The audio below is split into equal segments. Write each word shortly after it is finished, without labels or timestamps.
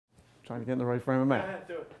Trying to get in the right frame of mind. Go ahead,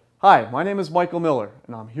 do it. Hi, my name is Michael Miller,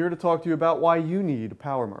 and I'm here to talk to you about why you need a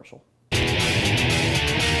Powermercial.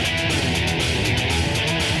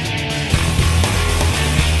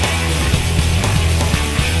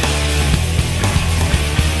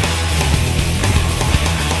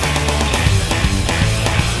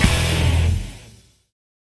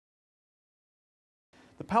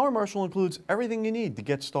 The Powermercial includes everything you need to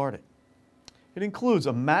get started. It includes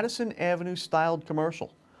a Madison Avenue styled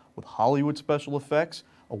commercial with Hollywood special effects,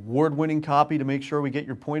 award-winning copy to make sure we get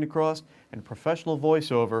your point across, and professional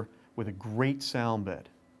voiceover with a great sound bed.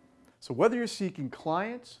 So whether you're seeking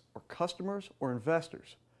clients or customers or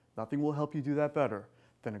investors, nothing will help you do that better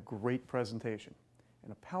than a great presentation.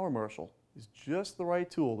 And a Powermercial is just the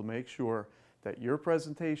right tool to make sure that your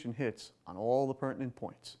presentation hits on all the pertinent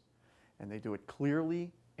points. And they do it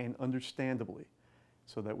clearly and understandably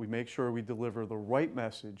so that we make sure we deliver the right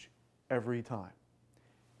message every time.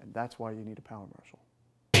 And that's why you need a Powermercial.